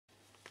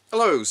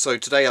Hello, so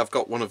today I've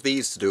got one of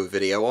these to do a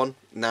video on.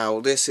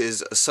 Now this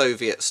is a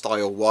Soviet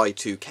style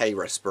Y-2K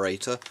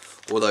respirator,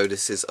 although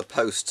this is a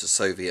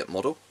post-Soviet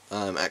model.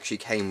 Actually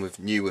came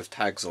with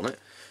tags on it,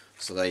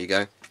 so there you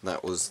go,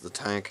 that was the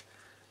tag.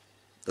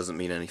 Doesn't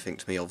mean anything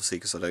to me obviously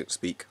because I don't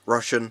speak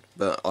Russian,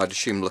 but I'd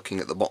assume looking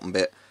at the bottom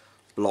bit,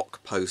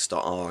 block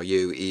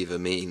post.ru either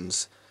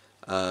means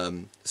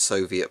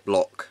Soviet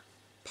block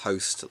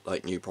post,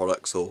 like new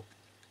products or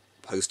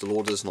postal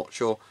orders, not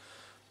sure.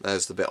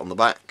 There's the bit on the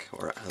back,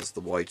 or it has the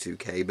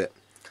Y2K bit.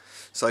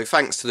 So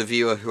thanks to the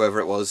viewer,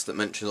 whoever it was, that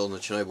mentioned on the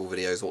Chernobyl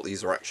videos what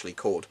these are actually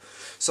called.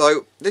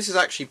 So this is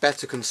actually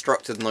better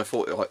constructed than I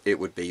thought it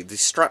would be. The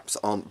straps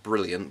aren't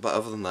brilliant, but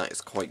other than that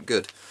it's quite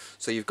good.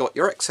 So you've got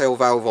your exhale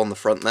valve on the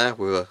front there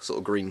with a sort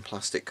of green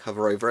plastic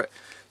cover over it.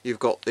 You've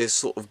got this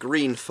sort of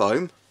green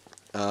foam.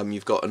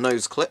 You've got a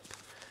nose clip,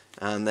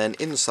 and then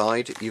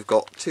inside you've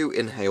got two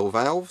inhale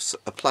valves,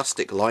 a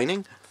plastic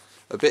lining,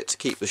 a bit to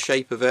keep the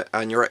shape of it,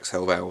 and your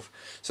exhale valve.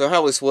 So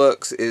how this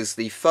works is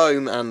the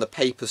foam and the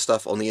paper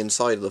stuff on the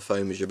inside of the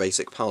foam is your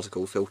basic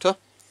particle filter.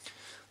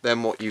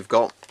 Then what you've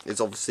got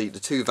is obviously the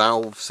two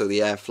valves, so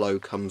the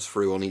airflow comes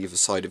through on either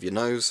side of your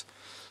nose,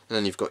 and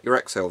then you've got your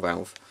exhale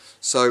valve.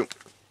 So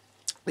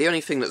the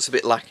only thing that's a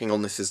bit lacking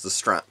on this is the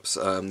straps.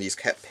 These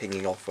kept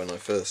pinging off when I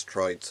first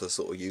tried to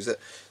sort of use it.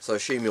 So I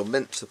assume you're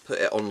meant to put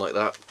it on like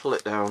that, pull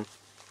it down,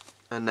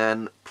 and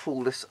then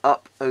pull this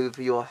up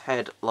over your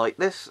head like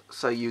this,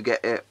 so you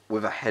get it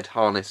with a head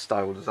harness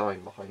style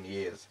design behind the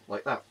ears,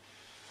 like that.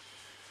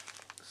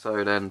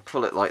 So then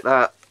pull it like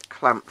that,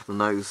 clamp the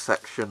nose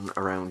section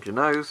around your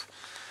nose,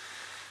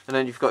 and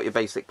then you've got your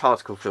basic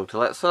particle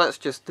filter. So let's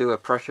just do a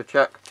pressure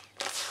check.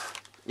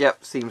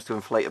 Yep, seems to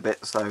inflate a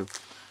bit, so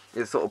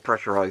it's sort of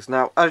pressurised.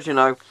 Now, as you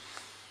know,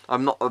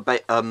 I'm not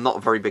a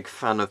very big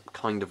fan of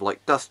kind of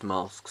like dust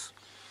masks.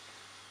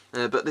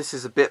 But this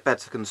is a bit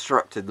better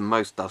constructed than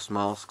most dust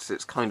masks.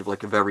 It's kind of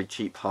like a very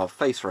cheap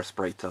half-face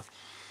respirator.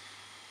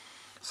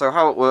 So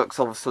how it works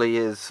obviously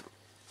is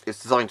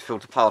it's designed to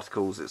filter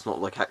particles. It's not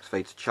like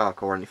activated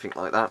charcoal or anything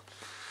like that.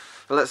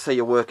 But let's say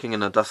you're working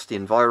in a dusty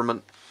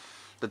environment.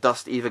 The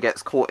dust either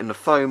gets caught in the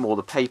foam or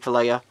the paper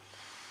layer.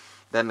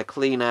 Then the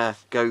clean air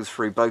goes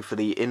through both of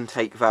the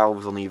intake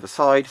valves on either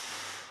side.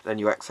 Then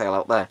you exhale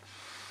out there.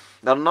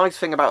 Now the nice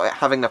thing about it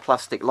having a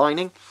plastic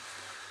lining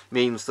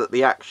means that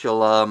the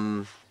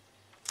actual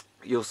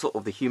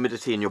the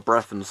humidity in your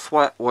breath and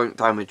sweat won't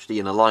damage the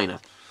inner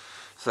liner.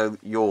 So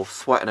your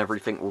sweat and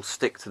everything will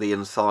stick to the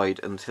inside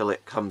until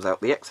it comes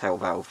out the exhale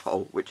valve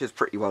hole, which is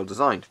pretty well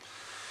designed.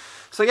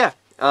 So yeah,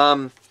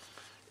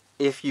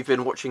 if you've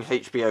been watching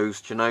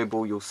HBO's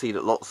Chernobyl, you'll see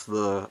that lots of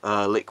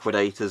the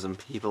liquidators and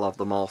people have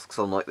the masks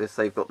on like this.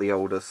 They've got the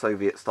older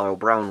Soviet style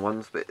brown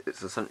ones, but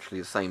it's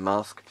essentially the same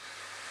mask.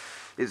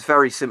 It's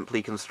very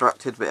simply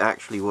constructed, but it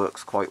actually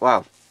works quite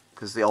well.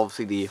 Because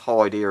obviously the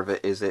whole idea of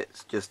it is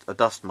it's just a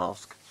dust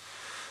mask.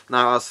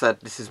 Now, as I said,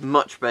 this is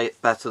much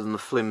better than the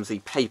flimsy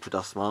paper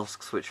dust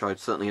masks, which I'd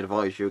certainly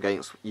advise you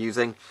against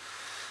using.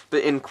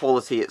 But in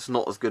quality, it's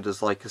not as good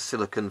as like a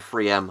silicone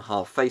 3M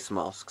half-face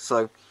mask.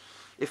 So,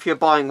 if you're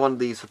buying one of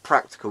these for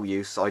practical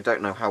use, I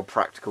don't know how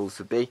practical this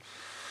would be.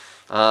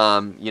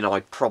 You know,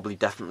 I'd probably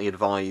definitely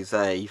advise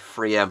a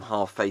 3M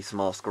half-face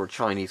mask or a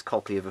Chinese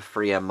copy of a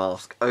 3M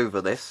mask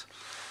over this.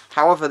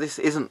 However, this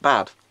isn't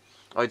bad.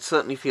 I'd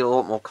certainly feel a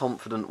lot more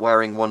confident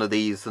wearing one of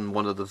these than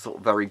one of the sort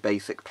of very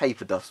basic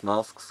paper dust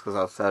masks, because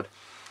as I said,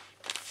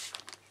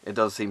 it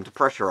does seem to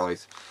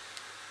pressurise.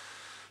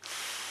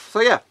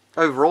 So yeah,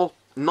 overall,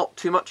 not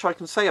too much I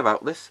can say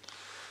about this.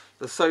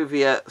 The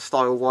Soviet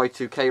style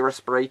Y2K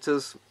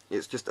respirators,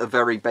 it's just a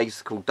very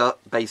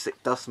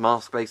basic dust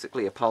mask,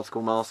 basically, a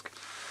particle mask.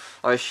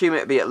 I assume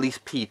it'd be at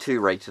least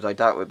P2 rated. I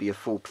doubt it would be a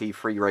full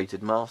P3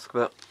 rated mask,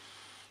 but,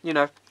 you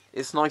know,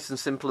 it's nice and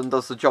simple and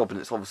does the job, and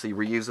it's obviously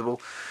reusable.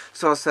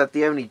 So I said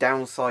the only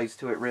downsides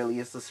to it really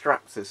is the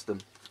strap system,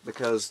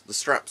 because the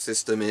strap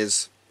system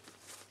is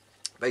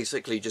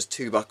basically just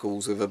two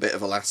buckles with a bit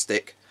of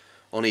elastic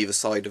on either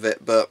side of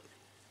it. But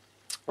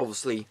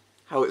obviously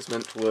how it's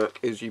meant to work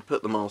is you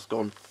put the mask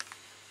on,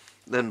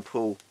 then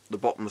pull the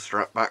bottom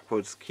strap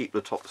backwards, keep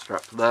the top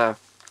strap there,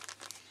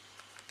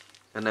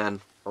 and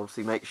then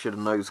obviously make sure the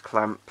nose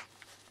clamp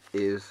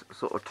is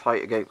sort of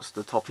tight against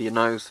the top of your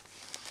nose.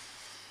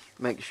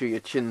 Make sure your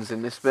chin's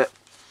in this bit,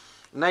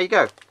 and there you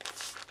go.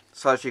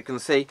 So as you can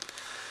see,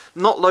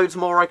 not loads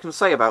more I can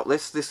say about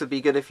this. This would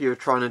be good if you were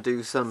trying to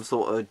do some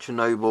sort of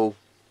Chernobyl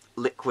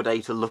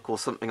liquidator look or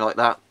something like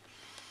that,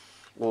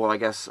 or I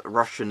guess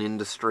Russian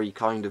industry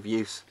kind of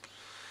use,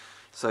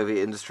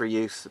 Soviet industry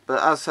use. But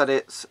as I said,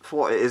 it's for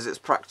what it is, it's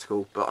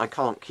practical, but I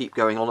can't keep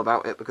going on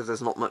about it because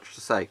there's not much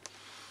to say.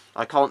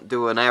 I can't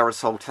do an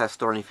aerosol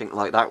test or anything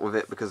like that with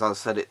it because, as I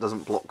said, it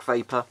doesn't block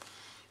vapour.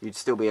 You'd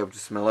still be able to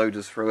smell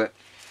odours through it.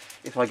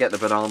 If I get the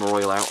banana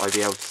oil out, I'd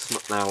be able to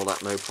smell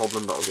that, no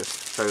problem, but I'll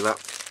just show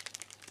that.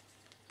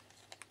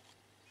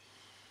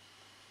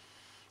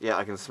 Yeah,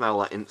 I can smell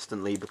that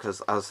instantly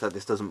because, as I said,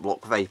 this doesn't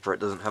block vapour, it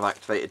doesn't have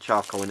activated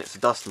charcoal, and it's a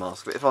dust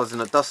mask. But if I was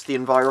in a dusty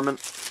environment,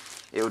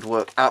 it would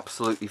work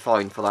absolutely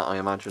fine for that, I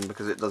imagine,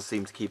 because it does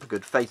seem to keep a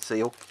good face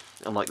seal,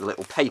 unlike the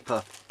little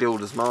paper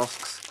builder's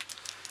masks.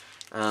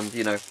 And,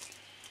 you know,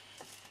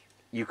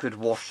 you could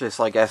wash this,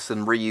 I guess,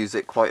 and reuse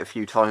it quite a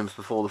few times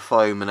before the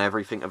foam and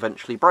everything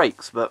eventually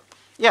breaks. But,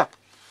 yeah,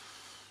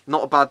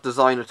 not a bad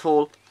design at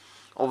all.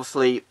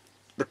 Obviously,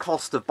 the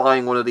cost of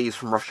buying one of these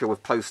from Russia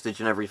with postage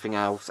and everything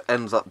else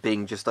ends up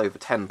being just over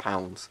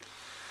 £10.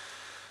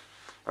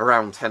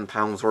 Around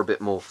 £10 or a bit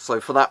more. So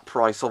for that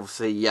price,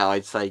 obviously, yeah,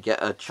 I'd say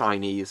get a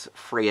Chinese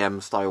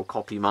 3M style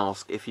copy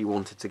mask if you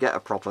wanted to get a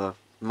proper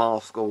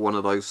mask, or one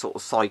of those sort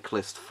of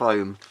cyclist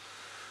foam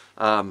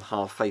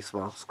half face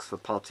masks for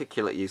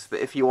particulate use. But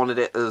if you wanted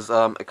it as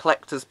a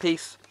collector's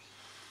piece,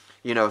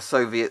 you know, a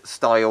Soviet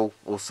style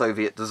or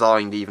Soviet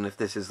designed, even if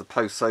this is the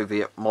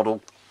post-Soviet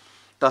model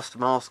dust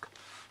mask,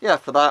 yeah,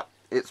 for that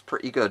it's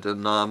pretty good,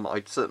 and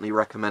I'd certainly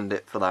recommend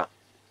it for that.